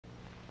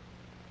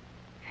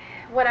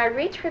When I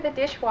reach for the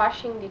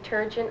dishwashing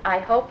detergent, I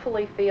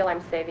hopefully feel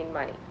I'm saving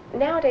money.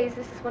 Nowadays,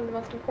 this is one of the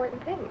most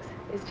important things,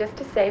 is just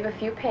to save a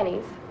few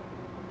pennies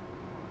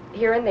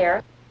here and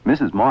there.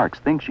 Mrs. Marks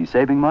thinks she's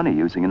saving money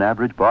using an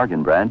average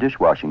bargain brand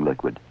dishwashing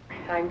liquid.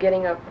 I'm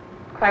getting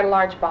quite a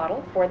large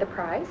bottle for the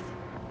price.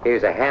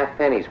 Here's a half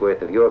penny's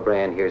worth of your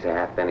brand, here's a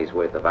half penny's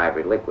worth of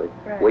Ivory liquid.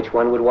 Right. Which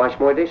one would wash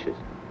more dishes?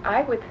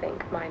 I would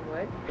think mine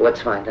would.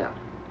 Let's find out.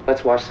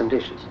 Let's wash some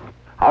dishes.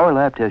 Our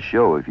lab tests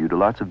show if you do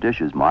lots of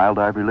dishes, mild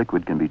Ivory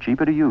liquid can be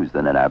cheaper to use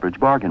than an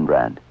average bargain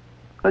brand.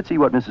 Let's see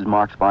what Mrs.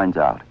 Marks finds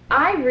out.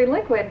 Ivory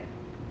liquid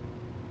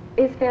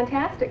is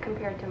fantastic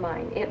compared to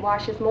mine. It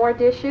washes more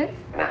dishes.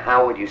 Now,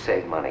 how would you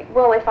save money?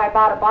 Well, if I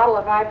bought a bottle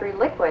of Ivory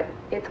liquid,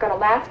 it's going to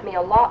last me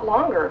a lot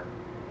longer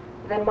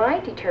than my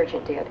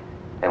detergent did.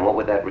 And what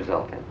would that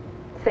result in?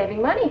 Saving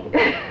money.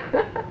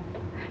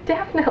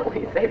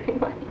 Definitely saving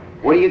money.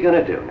 What are you going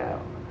to do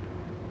now?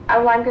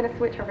 Oh, I'm going to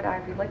switch over to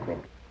Ivory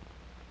liquid.